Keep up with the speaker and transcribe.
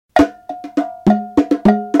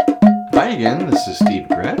again. This is Steve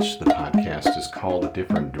Gretsch. The podcast is called A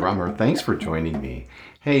Different Drummer. Thanks for joining me.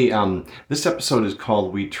 Hey, this episode is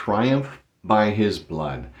called We Triumph by His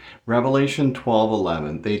Blood. Revelation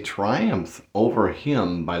 12:11. They triumph over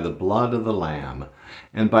him by the blood of the Lamb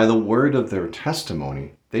and by the word of their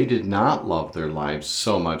testimony. They did not love their lives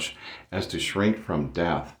so much as to shrink from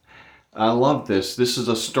death. I love this. This is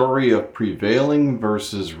a story of prevailing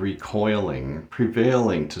versus recoiling.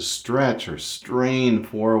 Prevailing, to stretch or strain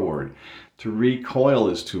forward. To recoil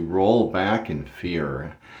is to roll back in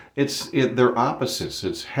fear. They're opposites.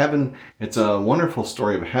 It's heaven. It's a wonderful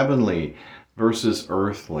story of heavenly versus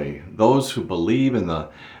earthly. Those who believe in the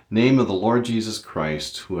name of the Lord Jesus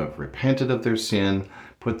Christ, who have repented of their sin,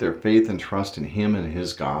 put their faith and trust in Him and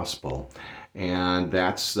His gospel. And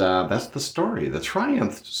that's the story. The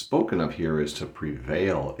triumph spoken of here is to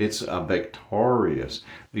prevail. It's a victorious.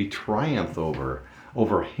 We triumph over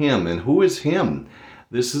him. And who is him?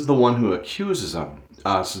 This is the one who accuses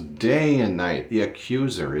us day and night. The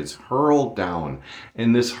accuser is hurled down.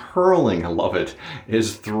 And this hurling, I love it,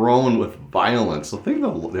 is thrown with violence. I think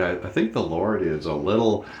the Lord is a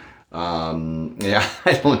little... I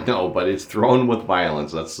don't know, but it's thrown with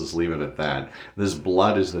violence. Let's just leave it at that. This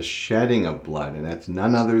blood is the shedding of blood, and that's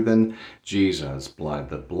none other than Jesus' blood,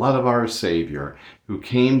 the blood of our Savior, who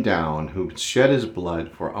came down, who shed his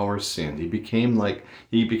blood for our sin. He became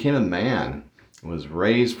a man, was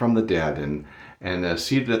raised from the dead, and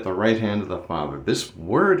seated at the right hand of the Father. This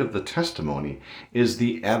word of the testimony is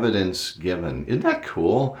the evidence given. Isn't that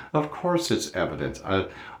cool? Of course it's evidence.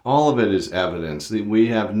 All of it is evidence. There's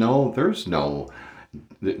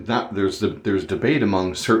debate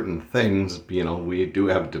among certain things. We do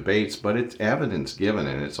have debates, but it's evidence given,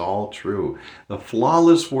 and it's all true. The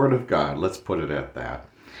flawless word of God, let's put it at that.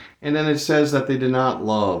 And then it says that they did not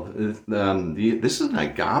love. This is an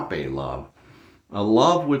agape love. A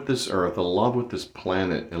love with this earth, a love with this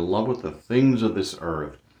planet, a love with the things of this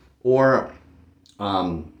earth, or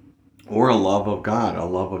a love of God, a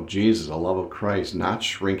love of Jesus, a love of Christ, not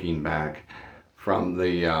shrinking back from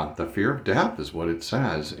the fear of death is what it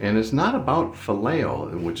says. And it's not about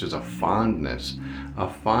phileo, which is a fondness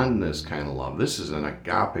kind of love. This is an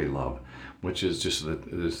agape love, which is just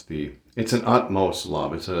it's an utmost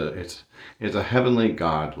love. It's a heavenly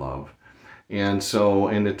God love. And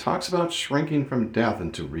it talks about shrinking from death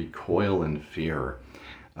and to recoil in fear.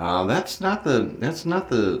 That's not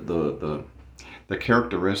the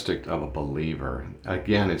characteristic of a believer.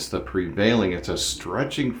 Again, it's the prevailing. It's a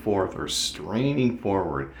stretching forth or straining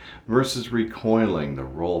forward versus recoiling, the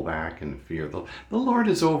roll back in fear. The Lord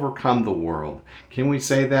has overcome the world. Can we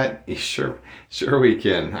say that? Sure we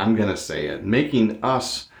can. I'm going to say it.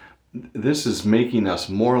 This is making us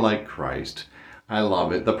more like Christ. I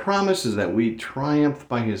love it. The promise is that we triumph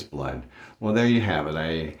by His blood. Well, there you have it.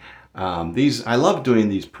 I love doing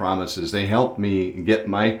these promises. They help me get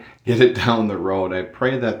it down the road. I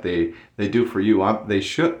pray that they do for you. They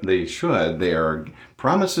should. They are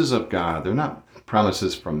promises of God. They're not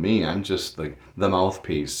promises from me. I'm just the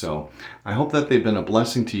mouthpiece. So I hope that they've been a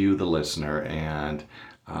blessing to you, the listener, and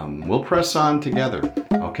we'll press on together.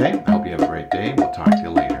 Okay? I hope you have a great day. We'll talk to you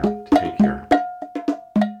later.